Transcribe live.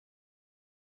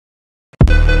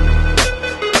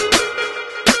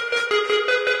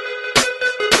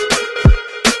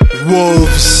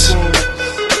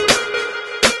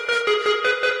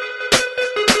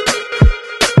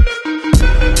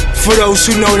those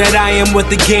who know that I am what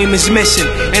the game is missing,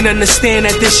 and understand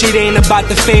that this shit ain't about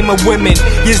the fame of women.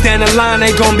 Years down the line,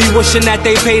 they gon' be wishing that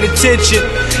they paid attention.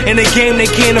 In a game they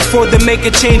can't afford to make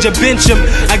a change or bench them.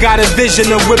 I got a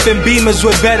vision of whipping beamers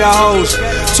with better hoes,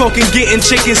 talking getting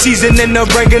chicken season and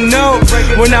oregano.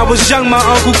 When I was young, my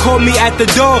uncle called me at the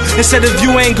door and said, if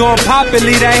you ain't gon' pop it,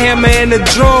 leave that hammer in the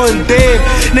drawer. And damn,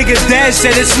 nigga's dad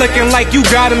said it's looking like you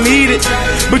gotta meet it,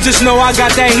 but just know I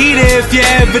got that heater if you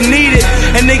ever need it.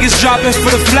 And niggas dropping for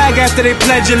the flag after they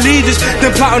pledge allegiance, then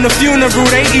plot on the funeral,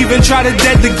 they even try to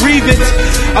dead the grievance.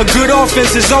 A good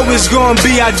offense is always gonna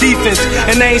be our defense,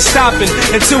 and they ain't stopping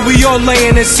until we all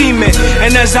laying in cement.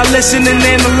 And as I listen and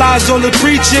analyze all the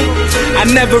preaching, I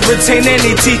never retain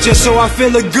any teaching, so I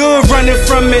feel a good running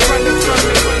from it.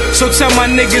 So tell my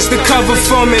niggas to cover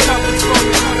for me.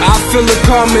 I feel the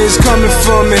karma is coming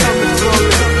for me.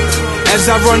 As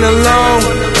I run along,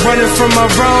 running from my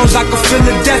wrongs, I can feel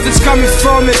the death is coming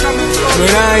for me.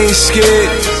 But I ain't scared,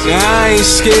 I ain't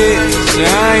scared,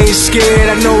 I ain't scared.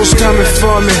 I know it's coming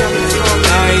for me.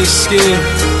 I ain't scared,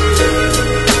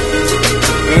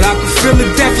 but I can feel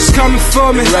the death is coming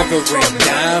for me. Reverend,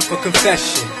 dying for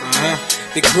confession.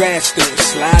 The grad student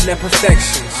sliding at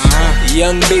perfection. The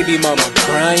young baby mama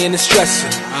crying and stressing.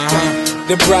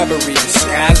 The bribery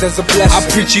disguised as a blessing. I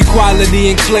preach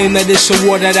equality and claim that it's a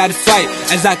war that I'd fight,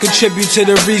 as I contribute to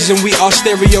the reason we all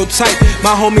stereotype.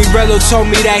 My homie Rello told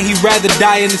me that he'd rather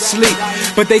die in his sleep,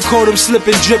 but they caught him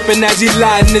slipping, dripping as he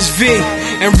lied in his V.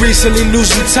 And recently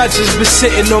losing touch has been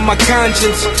sitting on my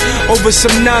conscience over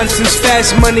some nonsense,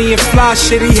 fast money and fly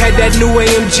shit. He had that new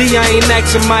AMG, I ain't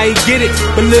asking why he get it,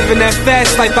 but living that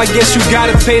fast life, I guess you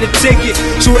gotta pay the ticket.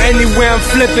 So anywhere I'm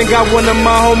flipping, got one of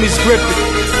my homies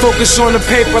gripping. Focus on the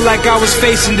paper like I was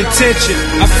facing detention.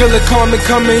 I feel a karma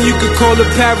coming, you could call it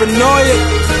paranoia,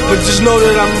 but just know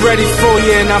that I'm ready for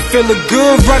you, and I feel a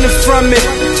good running from it.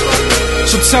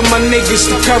 So tell my niggas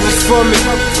to cover for me.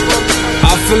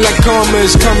 I feel like karma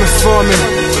is coming for me.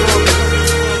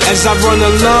 As I run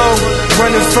along,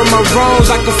 running from my wrongs,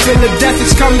 I can feel the death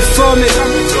is coming for me.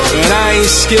 But I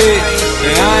ain't scared,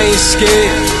 I ain't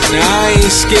scared, I ain't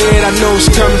scared. I know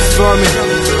it's coming for me.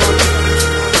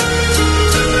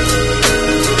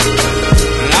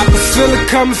 I can feel it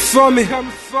coming for me.